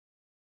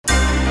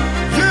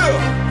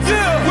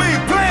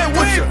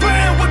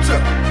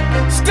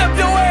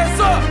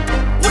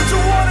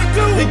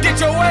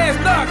your ass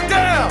knocked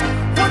down.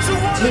 What you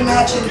want? Team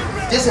Macktion,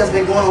 this has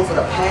been going on for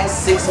the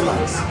past 6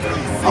 months.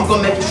 I'm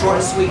gonna make it short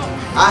and sweet.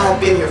 I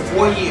have been here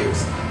 4 years.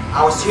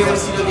 I was here when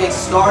CWA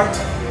started,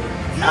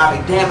 and I'll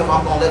be damned if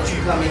I'm gonna let you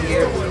come in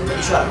here and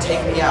you try to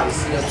take me out of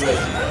CWA.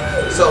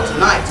 So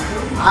tonight,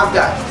 I've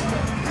got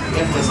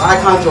infamous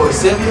icon Joey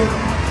Sylvia,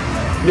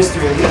 Mr.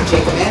 Elite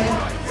Jake Manning.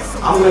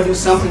 I'm gonna do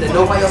something that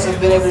nobody else has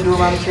been able to do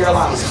around the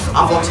Carolinas.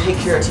 I'm gonna take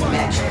care of Team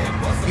Macktion.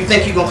 You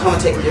think you're gonna come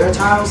and take their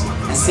titles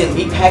and send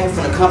me packing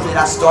from the company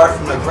that I started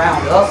from the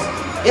ground up?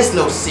 It's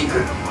no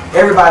secret.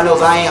 Everybody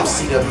knows I am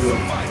CWA.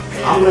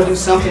 I'm gonna do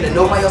something that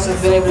nobody else has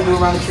been able to do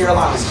around the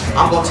Carolinas.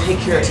 I'm gonna take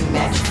care of Team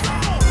Macktion.